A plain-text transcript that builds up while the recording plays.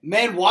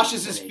Man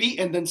washes his feet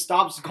and then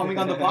stops coming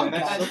on the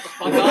podcast.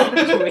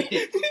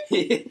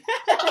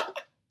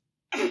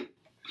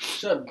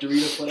 Shut up,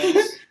 Dorito foot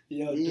ass.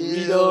 Yo,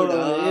 Dorito,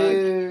 dog.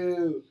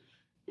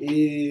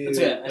 Ew. That's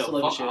it. I still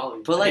love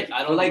shit. Put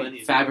I don't know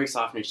any of fabric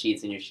softener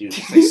sheets in your shoes.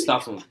 Like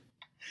stuff them.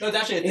 No, it's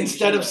actually a thing.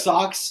 Instead of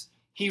socks,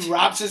 he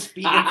wraps his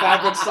feet in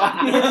fabric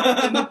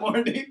softener in the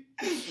morning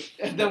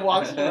and then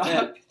walks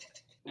around.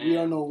 We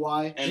don't know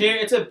why. Here,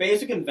 it's a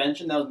basic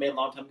invention that was made a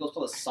long time ago. It's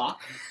called a sock.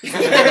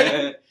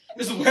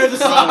 Just wear the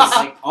Socks. socks.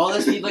 Like, all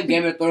those people in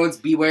Game of Thrones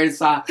be wearing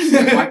socks.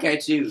 Like, why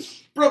can't you?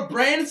 Bro,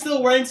 Brandon's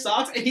still wearing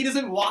socks and he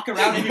doesn't walk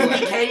around anywhere.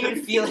 He can't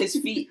even feel his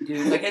feet,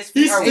 dude. Like his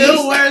feet He are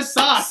still wasted. wears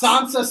socks.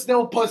 Sansa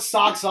still puts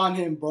socks on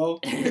him,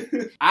 bro.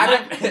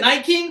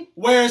 Night King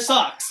wears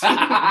socks.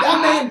 That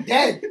man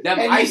dead. Them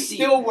and icy,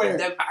 he still wears.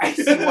 them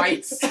icy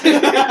whites.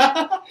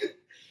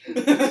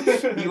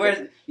 He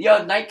wears.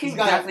 Yo, Night King He's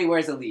got- definitely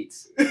wears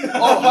elites.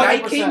 Oh,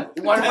 Night King 100%.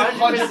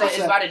 100%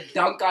 is about to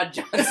dunk on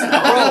Jon Snow.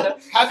 Bro,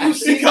 have you He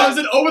seen comes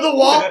that? in over the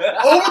wall.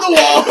 Over the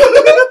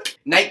wall.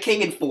 Night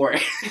King in 4. I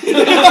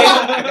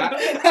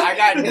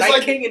got It's Night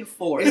like- King in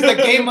 4. It's the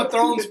Game of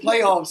Thrones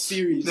playoff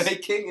series.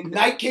 Night King in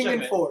Night King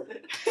in 4.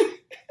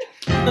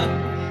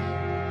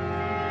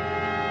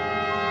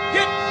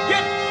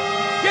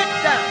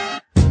 Get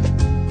down.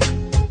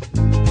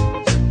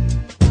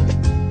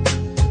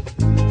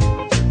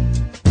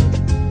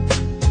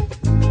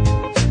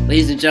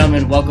 Ladies and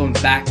gentlemen, welcome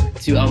back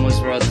to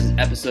Almost World. This is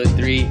episode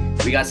 3.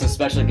 We got some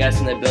special guests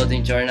in the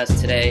building joining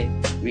us today.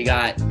 We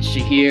got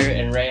Shahir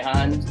and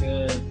Rayhan.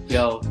 Good.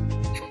 Yo.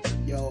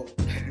 Yo.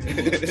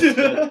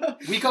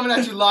 We coming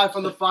at you live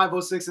from the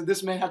 506, and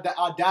this man had the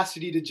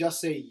audacity to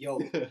just say, yo.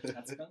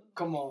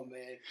 Come on,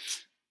 man.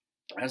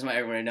 I just want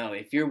everyone to know,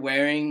 if you're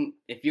wearing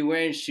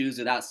shoes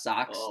without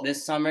socks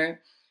this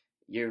summer,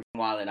 you're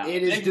wilding out.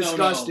 It is No.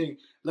 disgusting.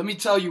 Let me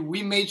tell you,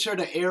 we made sure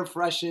to air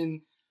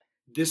freshen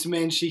this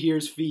man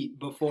Shahir's feet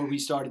before we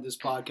started this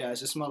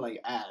podcast. It smelled like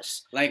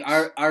ass. Like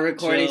our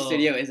recording Chill.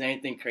 studio isn't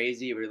anything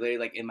crazy. We're literally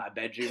like in my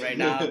bedroom right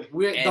now.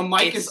 The And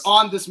mic is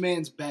on this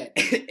man's bed.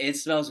 It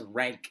smells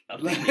rank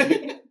up in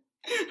here.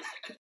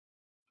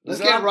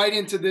 Let's get right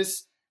into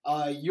this.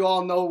 You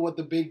all know what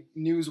the big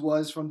news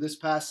was from this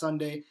past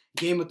Sunday.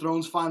 Game of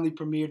Thrones finally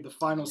premiered the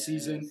final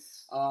season.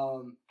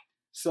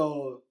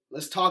 So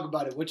let's talk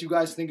about it. What you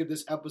guys think of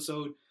this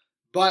episode?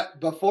 But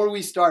before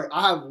we start,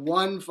 I have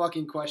one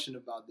fucking question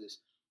about this.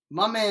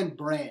 My man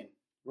Bran,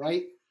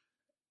 right?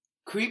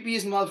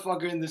 Creepiest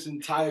motherfucker in this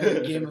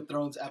entire Game of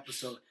Thrones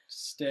episode.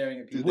 Staring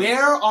at people.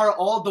 Where are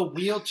all the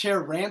wheelchair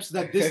ramps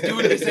that this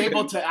dude is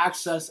able to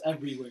access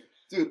everywhere?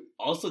 Dude,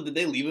 also, did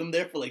they leave him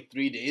there for like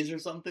 3 days or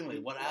something? Like,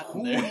 what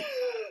happened Who- there?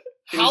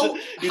 How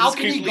He was how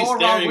can he creepily go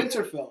around staring.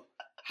 Winterfell?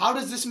 How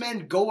does this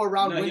man go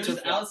around No, he was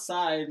just Winterfell?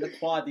 outside the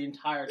quad the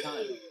entire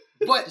time.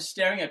 But Just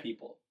staring at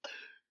people.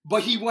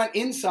 he went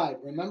inside.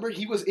 Remember,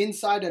 he was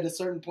inside at a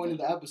certain point in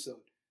the episode,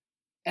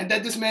 and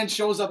then this man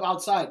shows up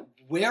outside.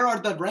 Where are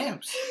the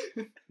ramps?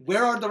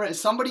 Where are the ramps?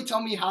 Somebody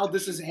tell me how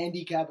this is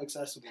handicap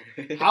accessible.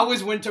 How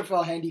is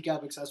Winterfell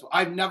handicap accessible?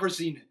 I've never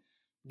seen it.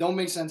 Don't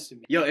make sense to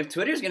me. Yo, if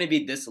Twitter's gonna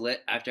be this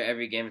lit after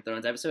every Game of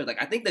Thrones episode,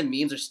 like I think the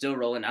memes are still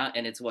rolling out,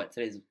 and it's what,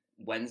 today's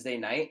Wednesday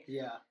night.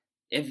 Yeah.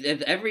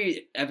 If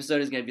every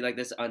episode is gonna be like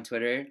this on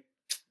Twitter,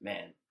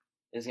 man,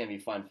 it's gonna be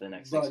fun for the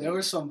next. Bro, 6 there were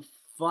weeks. some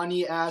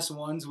funny ass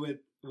ones with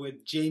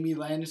Jaime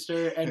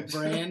Lannister and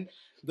Bran.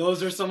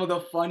 Those are some of the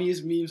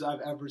funniest memes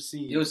I've ever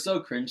seen. It was so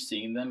cringe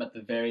seeing them at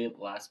the very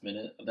last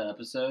minute of that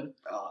episode.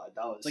 That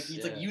was It's like, he's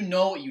Yeah. like, you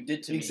know what you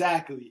did to me.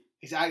 exactly.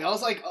 I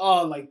was like,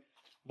 oh, like,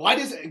 why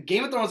does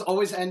Game of Thrones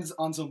always ends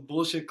on some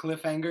bullshit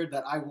cliffhanger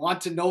that I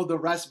want to know the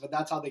rest, but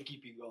that's how they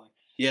keep you going.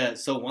 Yeah,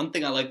 so one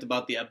thing I liked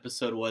about the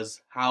episode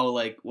was how,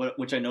 like,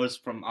 which I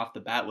noticed from off the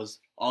bat was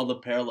all the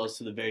parallels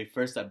to the very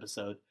first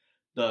episode.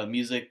 The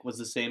music was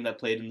the same that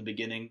played in the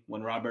beginning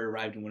when Robert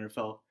arrived in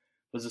Winterfell.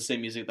 Was the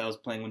same music that was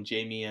playing when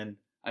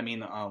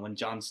when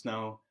Jon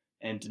Snow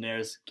and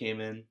Daenerys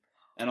came in,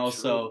 and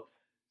also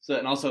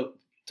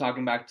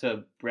talking back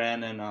to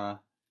Bran and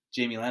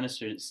Jaime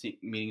Lannister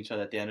meeting each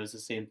other at the end, it was the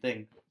same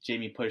thing.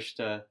 Jaime pushed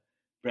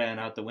Bran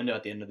out the window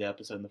at the end of the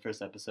episode in the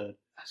first episode.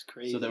 That's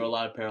crazy. So there were a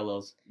lot of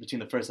parallels between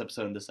the first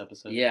episode and this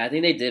episode. Yeah, I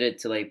think they did it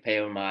to like pay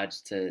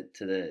homage to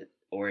the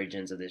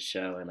origins of this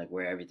show and like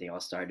where everything all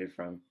started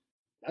from.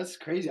 That's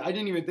crazy. I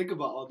didn't even think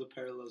about all the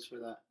parallels for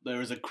that. There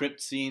was a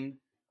crypt scene.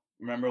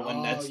 Remember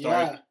when Ned Oh,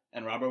 Stark yeah.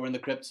 and Robert were in the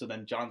crypt? So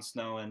then Jon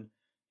Snow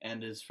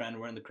and his friend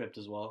were in the crypt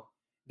as well.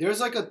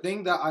 There's like a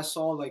thing that I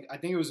saw, like, I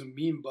think it was a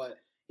meme, but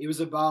it was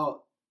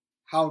about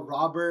how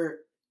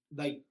Robert,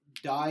 like,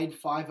 died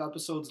 5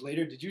 episodes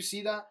later. Did you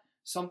see that?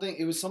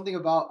 It was something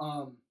about,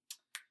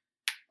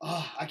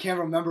 I can't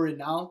remember it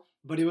now,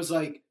 but it was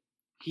like,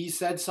 he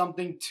said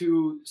something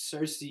to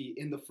Cersei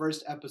in the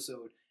first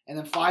episode, and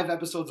then 5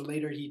 episodes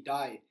later he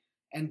died.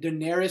 And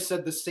Daenerys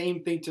said the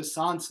same thing to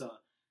Sansa,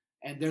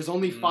 and there's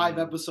only 5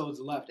 episodes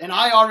left. And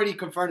I already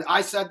confirmed it.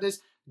 I said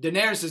this,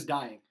 Daenerys is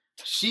dying.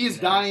 She is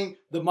dying.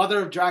 The Mother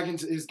of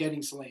Dragons is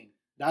getting slain.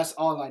 That's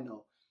all I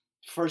know,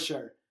 for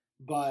sure.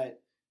 But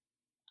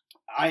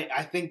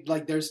I think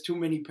like there's too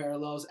many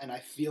parallels, and I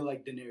feel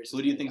like Daenerys.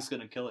 Who do you think's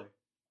gonna kill her?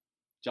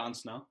 Jon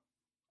Snow.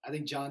 I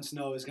think Jon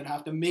Snow is gonna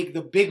have to make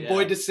the big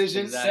boy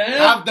decision, exactly.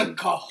 have the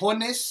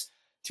cojones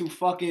to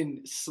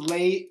fucking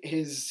slay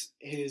his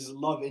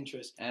love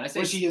interest, And I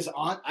say which he is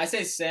aunt. I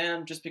say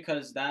Sam just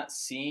because that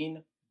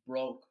scene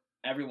broke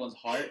everyone's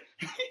heart.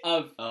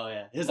 Of Oh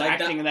yeah, his Like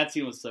acting that- in that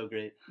scene was so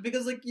great.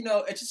 because like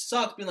it just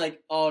sucks being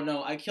like, oh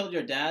no, I killed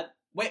your dad.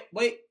 Wait,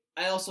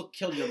 I also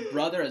killed your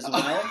brother as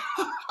well.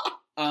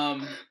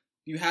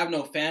 You have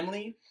no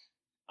family.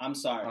 I'm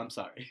sorry, I'm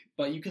sorry.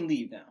 but you can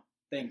leave now.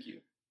 Thank you.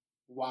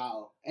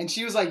 Wow. And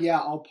she was like, "Yeah,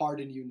 I'll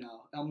pardon you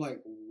now." I'm like,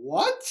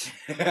 "What?"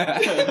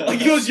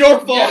 Like it was your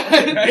fault,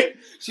 Yeah. right?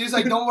 She was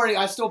like, "Don't worry,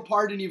 I still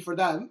pardon you for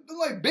that." I'm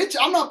like, "Bitch,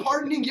 I'm not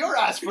pardoning your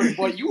ass for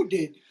what you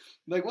did."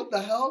 Like, what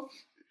the hell?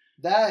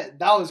 That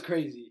was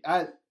crazy.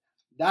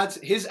 That's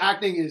his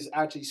acting is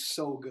actually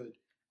so good.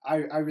 I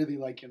really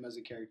like him as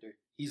a character.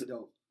 He's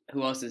dope.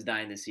 Who else is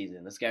dying this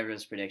season? Let's get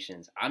everyone's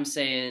predictions. I'm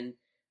saying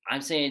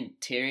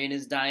Tyrion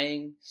is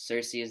dying,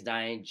 Cersei is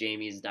dying,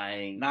 Jaime is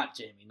dying. Not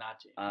Jamie.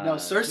 No,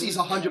 Cersei's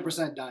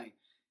 100% dying,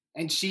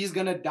 and she's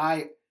gonna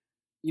die.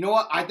 You know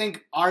what? I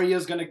think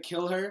Arya's gonna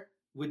kill her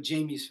with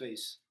Jaime's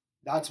face.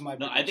 That's my.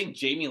 No, I prediction. think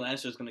Jamie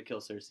Lannister's gonna kill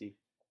Cersei.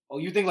 Oh,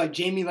 you think like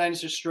Jaime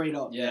Lannister straight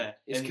up? Yeah.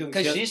 is And- killing.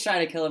 Because she's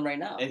trying to kill him right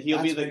now. And he'll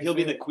That's be the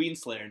very fair. Queen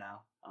Slayer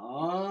now.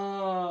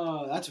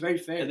 Oh, that's very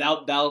fair. And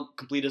that'll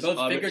complete his Both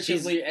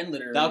figuratively and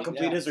literally. that'll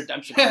complete yeah. his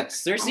redemption arc.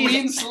 Cersei's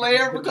Queen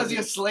Slayer because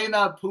you slain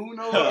that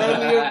Puno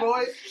earlier,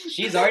 boy.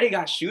 She's already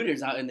got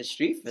shooters out in the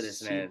street for this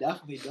She man.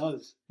 definitely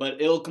does.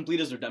 But it'll complete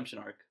his redemption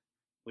arc,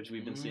 which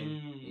we've been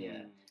seeing.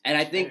 Yeah. And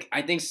I think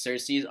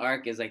Cersei's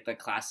arc is like the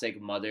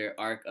classic mother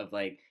arc of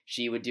like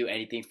she would do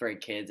anything for her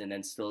kids and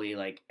then slowly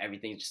like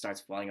everything just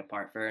starts falling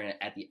apart for her, and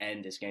at the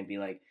end it's gonna be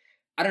like,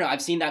 I don't know,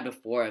 I've seen that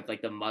before of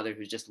like the mother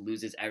who just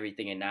loses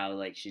everything and now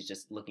like she's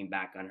just looking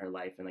back on her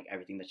life and like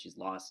everything that she's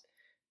lost.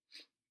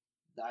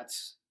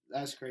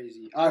 That's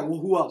crazy. All right, well,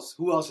 who else?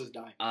 Who else is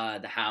dying?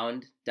 The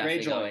Hound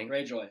definitely going.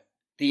 Greyjoy.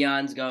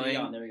 Theon's going.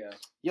 Theon, there we go.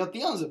 Yo,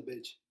 Theon's a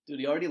bitch. Dude,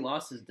 he already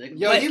lost his dick.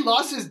 Yo, But he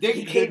lost his dick.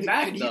 he came Can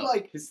back, he though.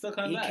 like? He's still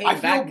coming He back. came I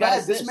feel back, bad.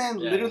 guys, This this- man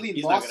Yeah, literally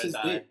he's not lost gonna his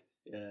die. dick.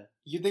 Yeah.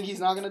 You think he's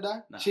not gonna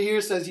die? Nah.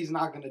 Shahir says he's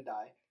not gonna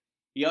die.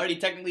 He already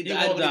technically He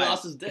died will when he die.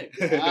 lost his dick.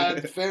 Fair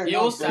He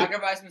will enough. bro.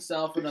 sacrifice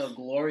himself in a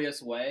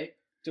glorious way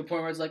to a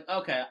point where it's like,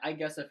 okay, I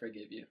guess I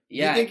forgive you.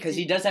 Yeah, think because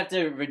he does have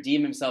to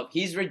redeem himself.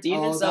 He's redeemed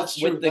Oh, himself that's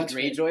true, with the that's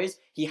fair. Greyjoys.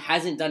 He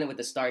hasn't done it with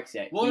the Starks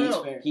yet. Well, he,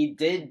 no, fair. he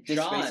did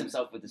disgrace John-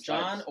 himself with the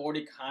Starks. John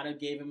already kind of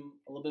gave him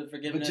a little bit of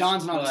forgiveness. But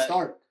John's not a but,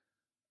 Stark.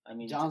 I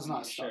mean, John's to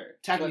not be a Stark. sure.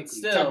 Technically, But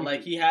still, technically.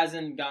 like, he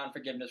hasn't gotten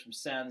forgiveness from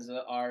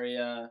Sansa,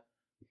 Arya.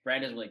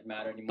 Bran doesn't really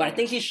matter anymore. But I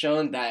think he's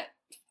shown that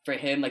for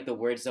him, like the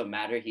words don't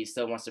matter. He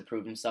still wants to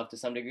prove himself to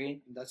some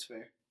degree. That's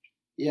fair.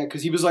 Yeah,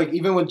 because he was like,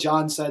 even when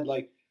John said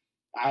like,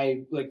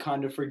 I like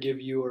kind of forgive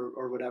you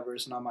or whatever,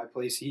 it's not my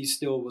place. He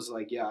still was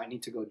like, yeah, I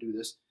need to go do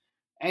this,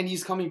 and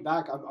he's coming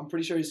back. I'm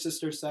pretty sure his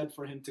sister said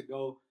for him to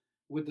go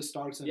with the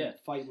Starks and Yeah.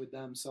 fight with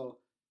them. So,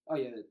 oh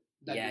yeah,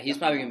 Yeah, he's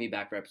probably gonna be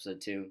back for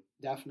episode 2.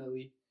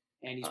 definitely,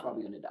 and he's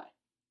probably gonna die.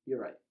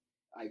 You're right.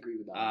 I agree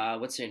with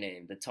that. What's her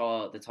name? The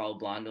tall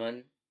blonde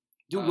one.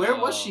 Dude, where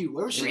was she?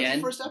 Where was she in Brienne?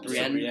 the first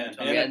episode? Brienne.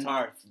 And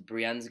Tarth.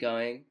 Brienne's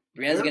going.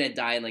 Brienne's Where- gonna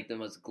die in like the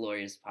most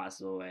glorious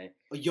possible way.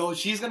 Yo,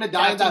 she's gonna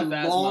die in that Captain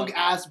Phasma. long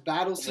ass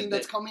battle scene With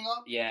that's the- coming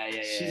up. Yeah.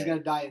 She's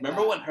gonna die. In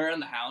Remember that. when her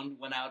and the Hound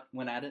went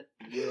at it?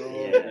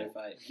 Yo, Yeah. Great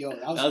fight. yo,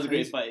 that That was a great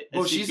crazy. fight.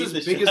 Bro, And she she's beat as the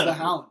big shit as out the of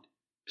him. Hound.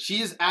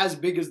 She is as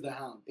big as the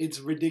Hound. It's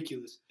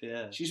ridiculous.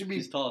 Yeah. She should be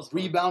She's tall as fuck.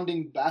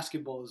 rebounding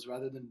basketballs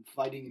rather than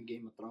fighting in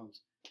Game of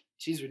Thrones.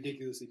 She's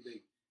ridiculously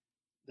big.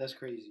 That's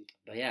crazy.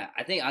 But yeah,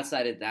 I think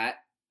outside of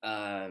that,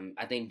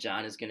 I think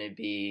Jon is gonna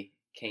be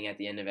king at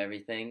the end of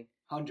everything.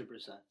 100%.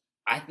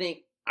 I think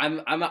I'm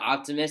an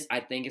optimist. I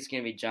think it's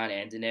gonna be Jon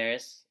and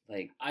Daenerys.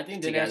 Like I think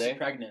Daenerys Together. is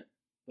pregnant.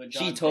 With she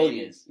Jon's totally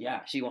baby. is.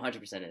 Yeah, she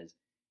 100% is.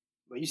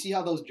 But you see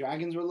how those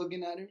dragons were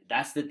looking at her?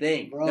 That's the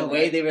thing. Bro, the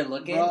way they were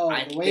looking, Bro,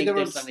 I the way think they were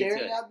there's something to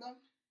staring it. at them?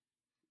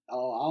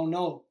 Oh, I don't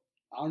know.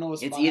 I don't know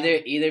what's It's about to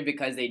happen. either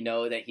because they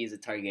know that he's a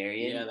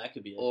Targaryen, Yeah, that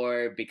could be it.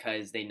 or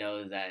because they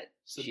know that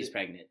So she's they-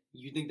 pregnant.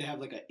 You think they have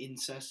like an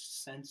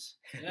incest sense?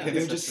 Yeah.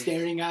 They're just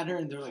staring at her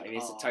and they're I like, mean,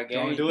 it's a "Oh, Targaryen.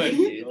 don't do it.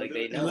 dude. Don't Like do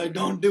they it. know. They're like,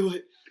 don't do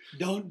it.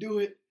 Don't do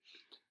it.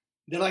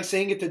 They're like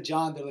saying it to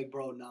John. They're like,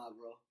 bro, nah,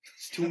 bro.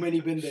 It's too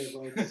many been there,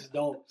 bro. Just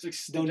don't.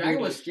 It's like, Don't the do dragon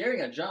it. was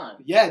staring at John.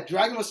 Yeah,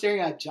 Dragon was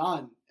staring at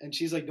John, and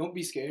she's like, don't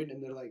be scared.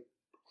 And they're like,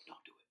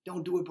 don't do it.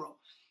 Don't do it, bro.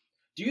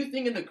 Do you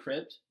think in the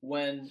crypt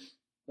when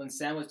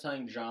Sam was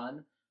telling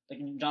John, like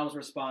John was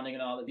responding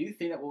and all that, do you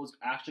think that what was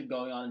actually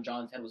going on in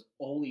John's head was,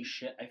 holy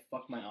shit, I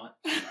fucked my aunt?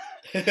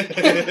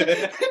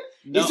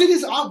 No. Is it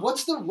his aunt?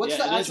 What's the Yeah,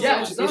 actual it is. Yeah,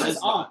 answer? it's It's his his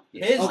aunt.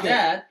 His Okay.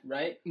 dad,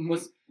 right,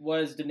 Mhm.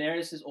 was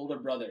Daenerys' older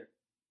brother.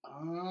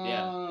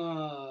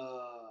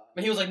 Ah.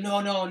 But he was like,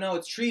 no,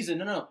 it's treason,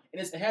 no. In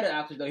his head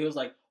after though, he was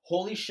like,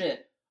 holy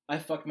shit, I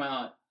fucked my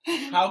aunt.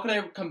 How can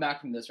I come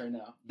back from this right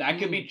now? That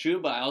could be true,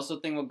 but I also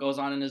think what goes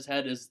on in his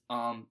head is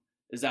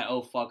that,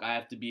 oh fuck, I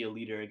have to be a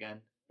leader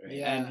again. Right.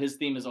 Yeah. and his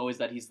theme is always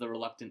that he's the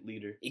reluctant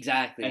leader.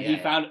 Exactly. And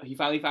yeah, he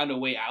finally found a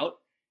way out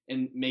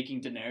in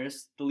making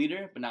Daenerys the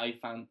leader, but now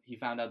he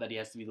found out that he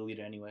has to be the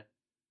leader anyway,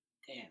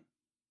 Damn.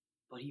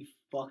 But he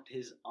fucked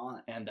his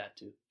aunt. and that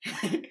too.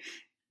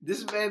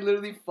 This man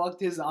literally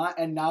fucked his aunt,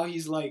 and now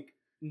he's like,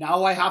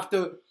 now I have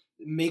to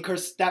make her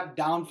step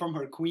down from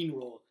her queen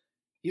role.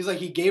 He's like,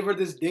 he gave her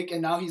this dick,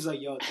 and now he's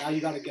like, yo, now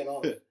you gotta get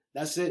off.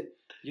 That's it.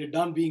 You're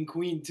done being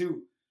queen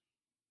too.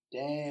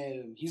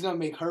 Damn. He's gonna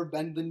make her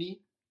bend the knee.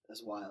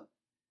 That's wild.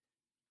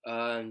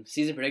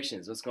 Season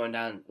predictions. What's going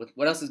down?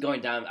 What else is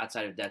going down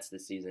outside of deaths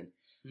this season?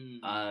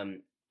 I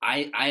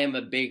am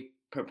a big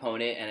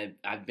proponent, and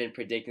I've been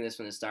predicting this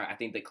from the start. I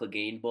think the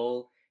Clegane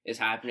Bowl is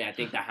happening. I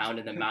think the Hound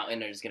and the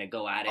Mountain are just gonna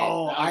go at it.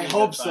 Oh, That would I be a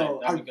hope good so. fight.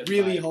 That I would be a good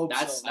really fight. hope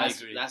That's so. I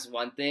agree. that's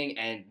one thing.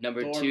 And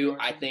number Thor two, versus-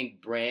 I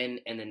think Bran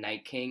and the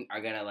Night King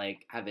are gonna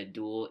like have a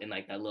duel in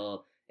like that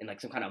little in like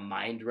some kind of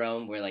mind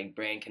realm where like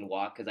Bran can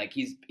walk because like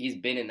he's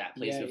been in that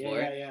place yeah, before.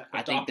 Yeah.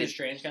 I think Doctor that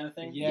Strange kind of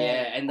thing. Yeah.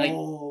 Yeah, and, like,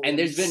 Oh, and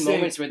there's been sick.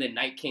 moments where the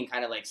Night King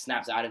kind of like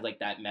snaps out of like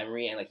that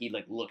memory and like he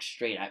like looks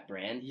straight at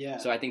Bran. Yeah.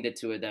 So I think the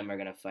two of them are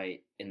gonna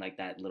fight in like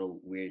that little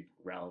weird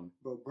realm.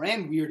 Bro,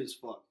 Bran weird as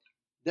fuck.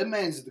 That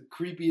man's the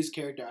creepiest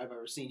character I've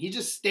ever seen. He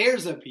just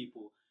stares at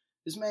people.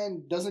 This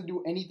man doesn't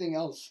do anything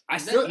else. I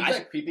He's still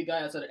that creepy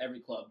guy outside of every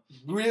club.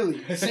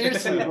 Really,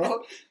 seriously, bro.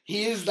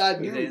 He is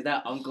that Is dude.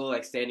 that uncle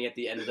like standing at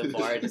the end of the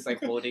bar, just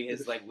like holding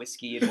his like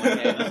whiskey in one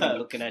hand, just, like,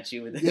 looking at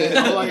you with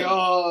Yeah, I'm like,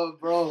 oh,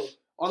 bro.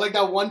 Or like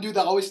that one dude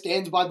that always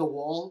stands by the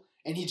wall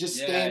and he just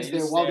Yeah, stands he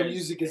there just while the stares.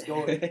 music is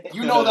going.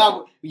 You know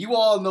that. You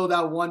all know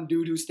that one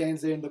dude who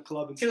stands there in the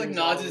club and He like stares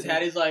nods all his over.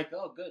 head. He's like,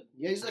 oh, good.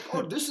 Yeah, he's like,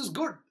 oh, this is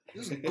good.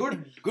 This is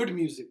good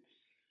music.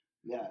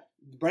 Yeah,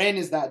 Bran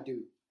is that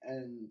dude,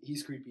 and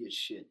he's creepy as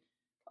shit.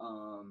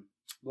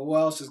 But what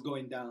else is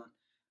going down?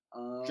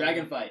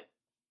 Dragon fight.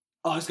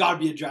 Oh, it's gotta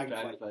be a dragon,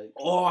 Dragon fight. fight.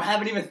 Oh, I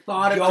haven't even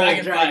thought Yo, of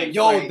dragon dragon fight.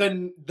 Yo,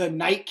 fight. the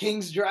Night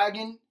King's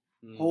dragon.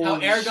 Mm. Holy How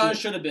Aragorn shit.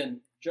 should have been.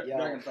 Yeah.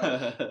 Dragon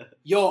fight.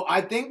 Yo,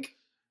 I think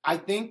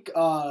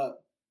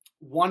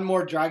one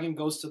more dragon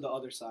goes to the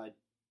other side.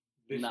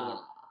 before. Nah.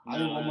 I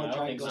think one more I don't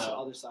dragon think goes to so. the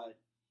other side.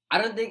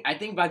 I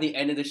think by the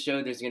end of the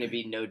show there's gonna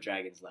be no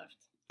dragons left.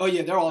 Oh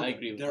yeah, they're all I dying.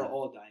 agree with They're that.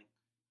 all dying.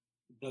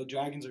 The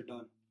dragons are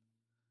done.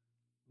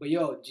 But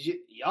yo,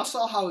 y'all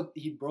saw how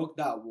he broke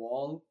that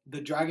wall?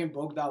 The dragon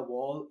broke that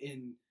wall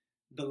in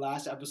the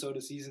last episode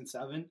of season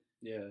 7.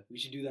 Yeah. We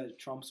should do that at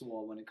Trump's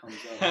wall when it comes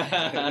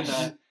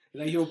up.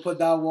 Like he'll put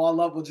that wall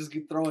up. We'll just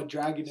throw a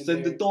dragon in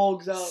Send there. the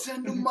dogs out.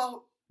 Send them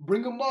out.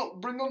 Bring them out.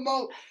 Bring them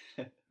out.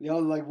 Yo,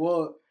 like,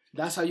 well,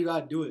 that's how you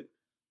gotta do it.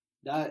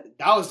 That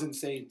was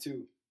insane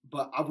too.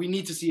 But we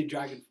need to see a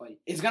dragon fight.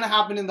 It's gonna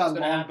happen in that It's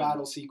gonna long happen.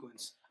 battle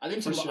sequence. I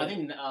think For sure. I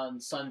think on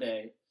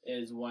Sunday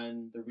is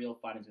when the real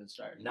fighting's gonna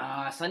start.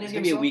 Nah, Sunday's You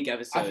gonna think be a so? weak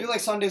episode. I feel like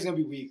Sunday's gonna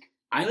be weak.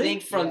 I Really?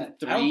 think from Yeah.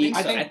 three. I don't think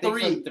so. I think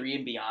three. from 3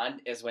 and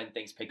beyond is when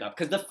things pick up.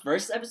 Because the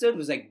first episode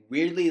was like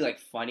weirdly like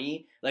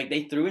funny. Like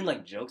they threw in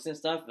like jokes and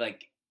stuff.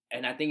 Like,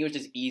 and I think it was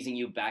just easing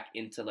you back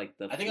into like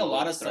the. I think a flow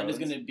lot of Thrones. Sunday's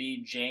gonna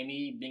be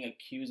Jamie being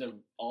accused of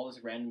all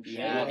this random shit.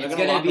 Yeah, it's They're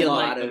gonna lock be a him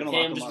lot up. of- They're gonna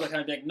him him just kind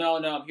of be like, no,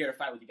 I'm here to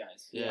fight with you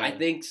guys. Yeah. I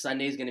think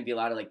Sunday's gonna be a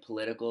lot of like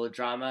political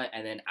drama,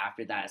 and then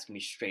after that it's gonna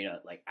be straight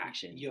up like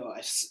action. Yo,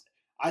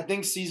 I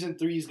think season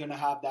 3 is gonna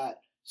have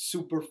that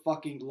super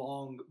fucking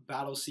long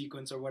battle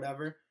sequence or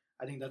whatever.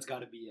 I think that's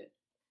gotta be it.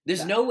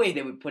 There's no way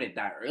they would put it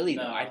that early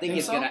though. No, I think think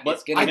it's so? gonna. But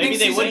It's gonna. I maybe think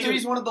they season wouldn't. 3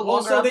 is one of the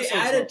longer Also, they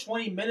episodes. added though.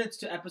 20 minutes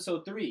to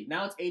episode 3.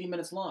 Now it's 80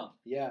 minutes long.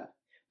 Yeah.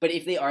 But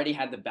if they already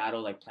had the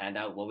battle like planned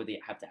out, what would they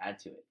have to add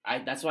to it?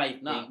 That's why I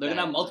think No, they're that-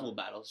 gonna have multiple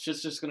battles.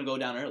 Shit's just gonna go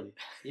down early.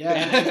 Yeah.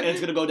 and it's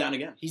gonna go down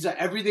again. He's like,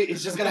 everything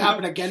is just gonna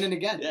happen again and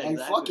again. Yeah, Like,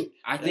 fuck exactly. it.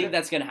 I think Yeah.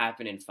 that's gonna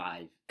happen in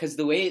 5. Because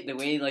the way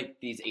like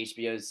these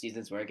HBO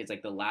seasons work, it's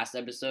like the last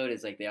episode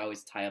is like they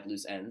always tie up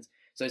loose ends.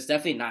 So it's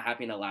definitely not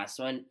happening in the last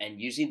one. And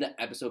usually the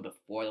episode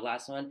before the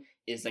last one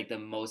is like the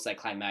most like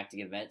climactic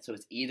event. So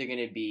it's either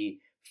gonna be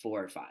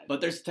 4 or 5. But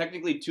there's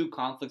technically 2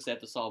 conflicts they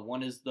have to solve.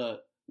 One is the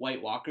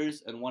White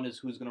Walkers, and one is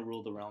who's gonna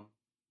rule the realm.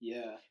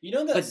 Yeah. You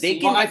know that But they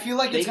scene- can- Well, I feel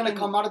like they it's gonna can-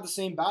 come out of the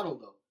same battle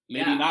though.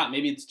 Maybe Yeah. not.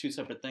 Maybe it's 2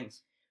 separate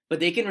things. But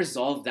they can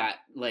resolve that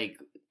like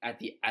at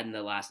the end of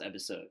the last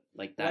episode.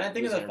 Like that. When I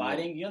think of who's the gonna rule.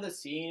 fighting, you know the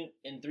scene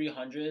in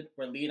 300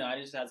 where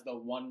Leonidas has the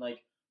one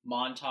like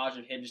montage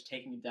of him just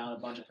taking down a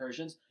bunch of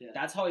Persians? Yeah.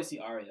 That's how I see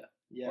Arya.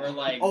 Yeah. Or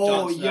like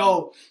Oh, Jon Snow.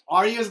 yo,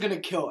 Arya's gonna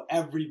kill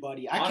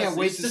everybody. I can't Honestly,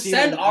 wait just to see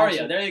send her in Arya.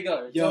 action. There you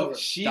go. It's Yo, over.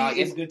 she Dog,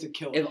 is if- good to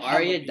kill. If hella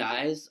Arya people.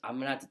 dies, I'm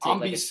gonna have to I'll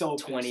take like be a so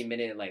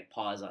 20-minute like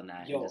pause on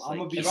that. Yo, and just,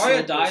 I'ma like, be If so Arya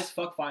pissed. dies,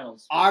 fuck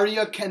finals.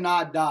 Arya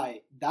cannot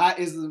die. That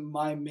is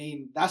my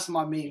main. That's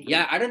my main.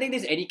 Yeah, I don't think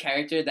there's any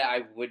character that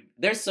I would.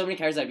 There's so many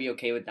characters I'd be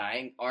okay with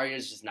dying.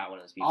 Arya's just not one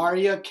of those people.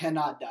 Arya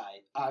cannot die.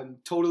 I'm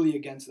totally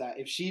against that.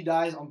 If she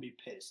dies, I'm gonna be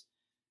pissed.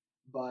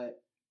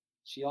 But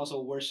she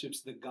also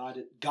worships the god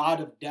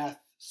of death.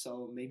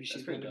 So maybe she's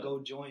That's pretty gonna dope.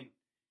 go join.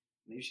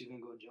 Maybe she's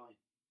gonna go join.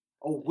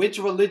 Oh, which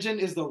religion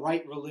is the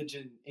right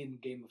religion in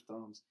Game of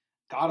Thrones?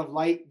 God of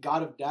light,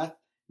 god of death,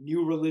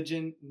 new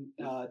religion,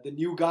 the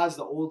new gods,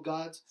 the old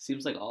gods.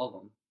 Seems like all of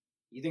them.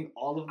 You think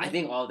all of them? I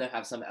think all of them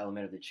have some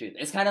element of the truth.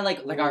 It's kind of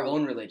like our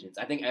own religions.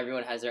 I think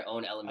everyone has their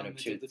own element of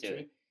truth to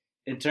it.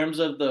 In terms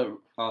of the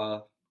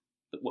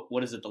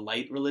what is it? The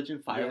light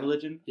religion, fire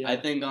religion. Yeah. I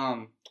think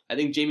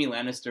Jaime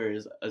Lannister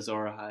is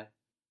Azor Ahai,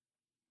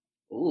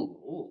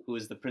 Ooh. who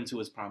is the prince who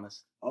was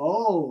promised.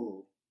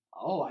 Oh,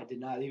 I did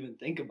not even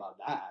think about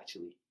that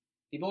actually.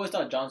 People always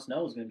thought Jon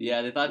Snow was gonna be.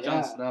 Yeah, they thought Jon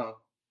Yeah. Snow.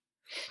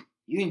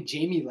 You think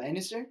Jaime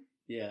Lannister?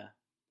 Yeah,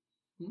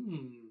 I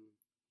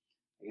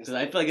guess because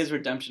I feel like his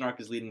redemption arc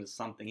is leading to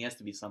something. He has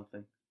to be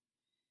something.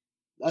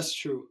 that's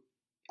true.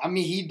 I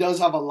mean, he does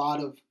have a lot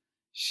of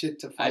shit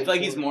to fight. I feel like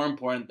for. he's more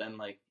important than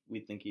like we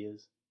think he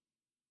is.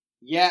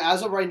 Yeah,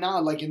 as of right now,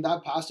 like in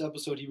that past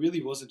episode, he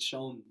really wasn't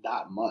shown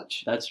that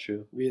much, That's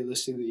true.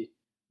 realistically.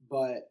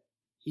 But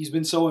he's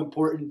been so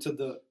important to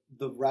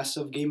the rest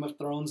of Game of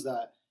Thrones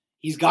that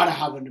he's got to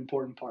have an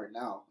important part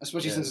now,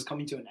 especially Yeah. since it's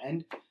coming to an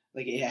end.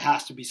 Like it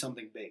has to be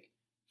something big,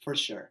 for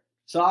sure.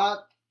 So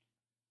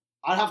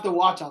I'd have to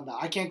watch on that.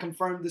 I can't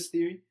confirm this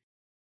theory.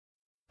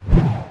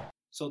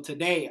 So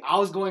today I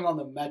was going on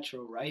the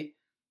metro, right?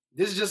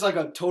 This is just like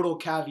a total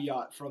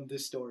caveat from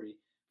this story,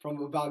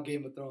 from about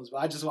Game of Thrones, but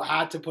I just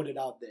had to put it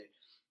out there.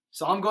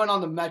 So I'm going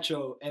on the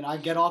metro and I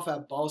get off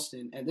at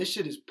Boston and this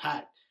shit is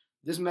packed.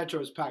 This metro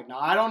is packed. Now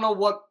I don't know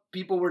what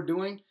people were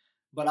doing,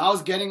 but I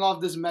was getting off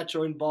this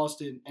metro in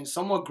Boston and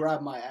someone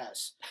grabbed my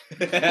ass.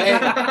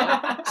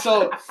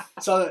 So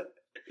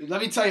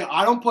let me tell you,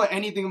 I don't put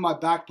anything in my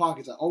back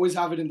pockets. I always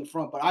have it in the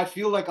front, but I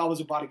feel like I was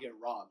about to get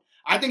robbed.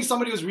 I think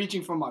somebody was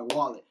reaching for my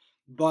wallet,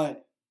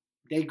 but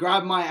they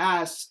grabbed my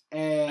ass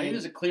and I think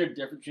there's a clear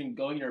difference between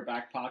going in your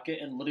back pocket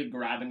and literally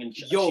grabbing and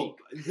yo,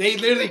 they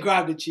literally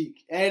grabbed a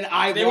cheek, and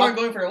They weren't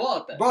going for your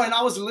wallet then. bro. And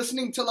I was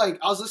listening to like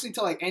Anderson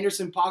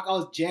 .Paak. I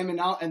was jamming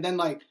out, and then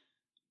like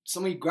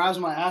somebody grabs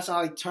my ass, and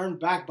I like turn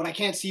back, but I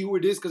can't see who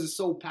it is because it's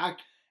so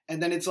packed.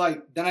 And then it's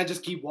like, then I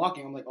just keep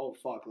walking. I'm like, oh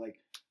fuck, like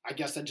I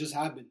guess that just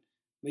happened.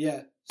 But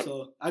yeah,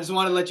 so I just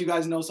want to let you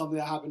guys know something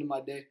that happened in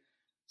my day.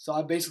 So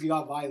I basically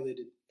got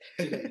violated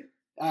today.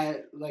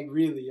 I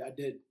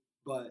did.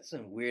 But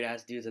Some weird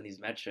ass dudes on these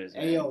metros,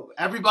 man. hey yo,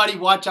 everybody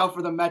watch out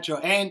for the metro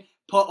and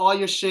put all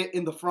your shit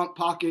in the front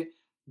pocket.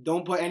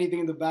 Don't put anything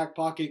in the back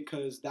pocket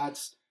because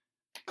that's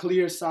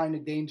clear sign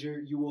of danger.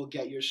 You will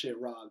get your shit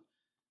robbed.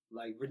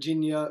 Like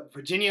Virginia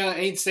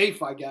ain't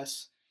safe, I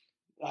guess.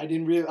 I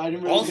didn't really think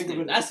of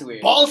Boston, it. that's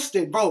weird.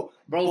 Boston, bro.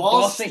 Bro,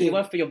 Boston. Boston, he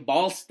went for your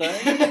ball stud.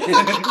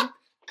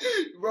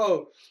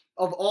 Bro,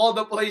 of all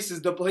the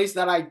places, the place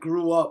that I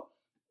grew up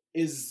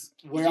is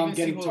where I'm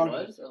getting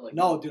targeted.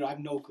 No, dude, I have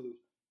no clue.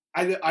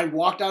 I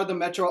walked out of the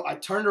metro. I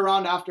turned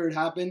around after it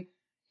happened,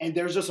 and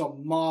there's just a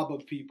mob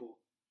of people.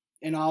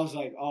 And I was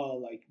like, oh,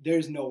 like,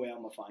 there's no way I'm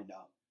going to find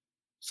out.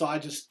 So I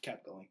just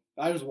kept going.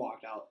 I just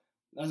walked out.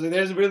 I was like,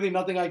 there's really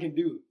nothing I can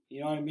do.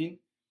 You know what I mean?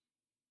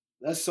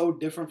 That's so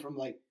different from,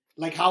 like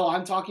how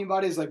I'm talking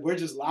about it is, like, we're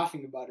just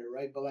laughing about it,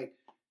 right? But, like,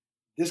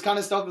 this kind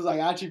of stuff is, like,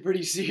 actually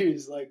pretty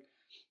serious. Like,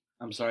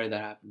 I'm sorry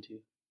that happened to you.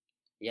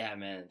 Yeah,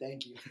 man.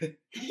 thank you.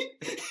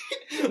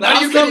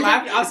 I'm still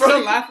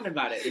laughing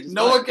about it.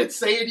 No one could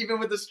say it even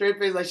with a straight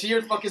face. Like,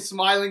 you're fucking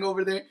smiling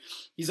over there.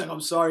 He's like,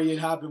 I'm sorry it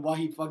happened, while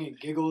he fucking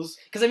giggles.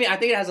 Because, I mean, I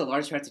think it has a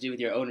large part to do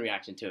with your own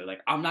reaction to it. Like,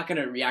 I'm not going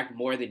to react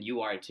more than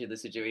you are to the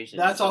situation.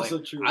 That's So, also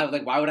like,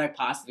 true. why would I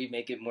possibly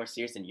make it more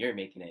serious than you're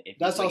making it? If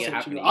That's you make also it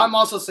happen true. to you? I'm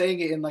also saying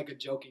it in, like, a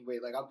joking way.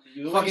 Like,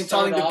 I'm fucking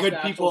telling the good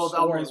people of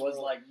Elmo's was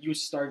World. like you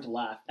started to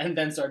laugh and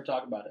then started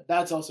talking about it.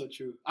 That's also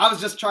true. I was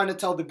just trying to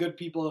tell the good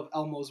people of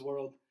Elmo's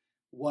World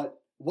what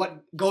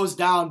goes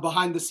down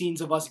behind the scenes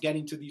of us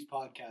getting to these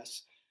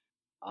podcasts.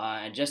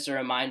 And just a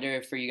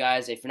reminder for you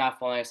guys, if you're not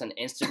following us on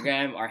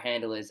Instagram, our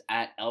handle is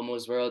at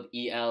Elmo's World,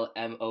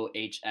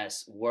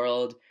 ELMOHS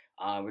World.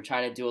 We're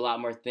trying to do a lot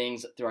more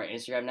things through our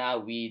Instagram now.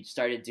 We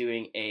started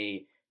doing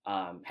a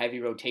heavy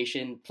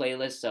rotation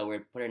playlist, so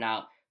we're putting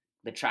out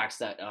the tracks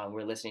that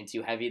we're listening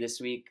to heavy this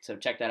week. So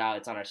check that out.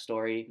 It's on our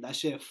story. That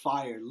shit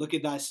fire. Look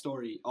at that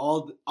story.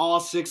 All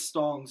 6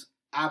 songs,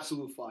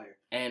 absolute fire.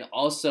 And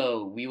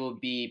also, we will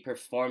be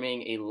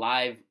performing a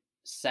live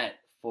set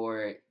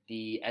for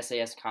the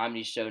SAS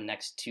Comedy Show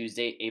next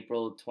Tuesday,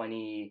 April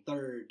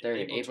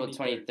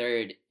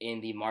 23rd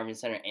in the Marvin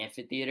Center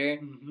Amphitheater.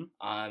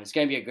 Mm-hmm. It's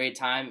going to be a great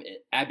time.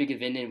 Abby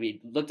Govindan, we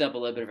looked up a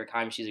little bit of her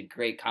comedy. She's a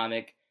great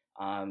comic.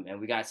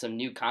 And we got some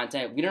new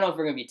content. We don't know if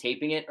we're going to be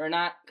taping it or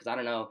not, because I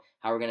don't know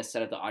how we're going to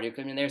set up the audio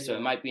equipment there. So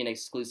it might be an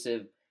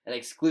exclusive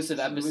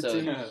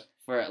episode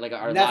for like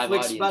our live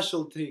Netflix audience.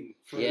 special thing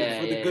for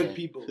the good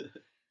people.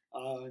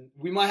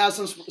 We might have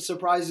some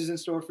surprises in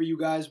store for you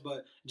guys,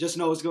 but just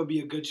know it's going to be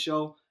a good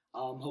show.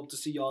 Hope to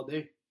see y'all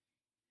there.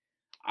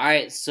 All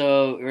right,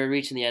 so we're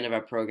reaching the end of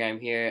our program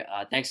here.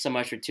 Thanks so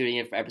much for tuning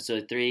in for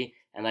episode 3.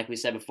 And like we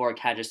said before,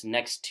 catch us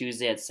next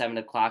Tuesday at 7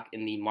 o'clock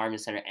in the Marvin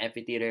Center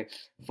Amphitheater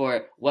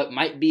for what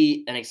might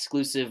be an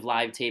exclusive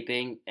live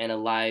taping and a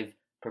live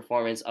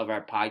performance of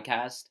our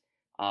podcast.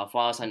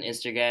 Follow us on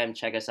Instagram.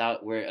 Check us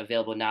out. We're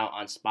available now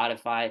on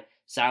Spotify,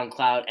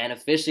 SoundCloud, and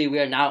officially we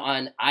are now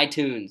on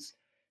iTunes.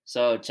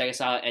 So check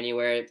us out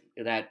anywhere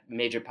that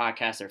major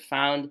podcasts are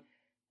found.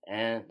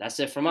 And that's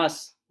it from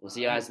us. We'll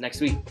see you guys next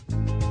week.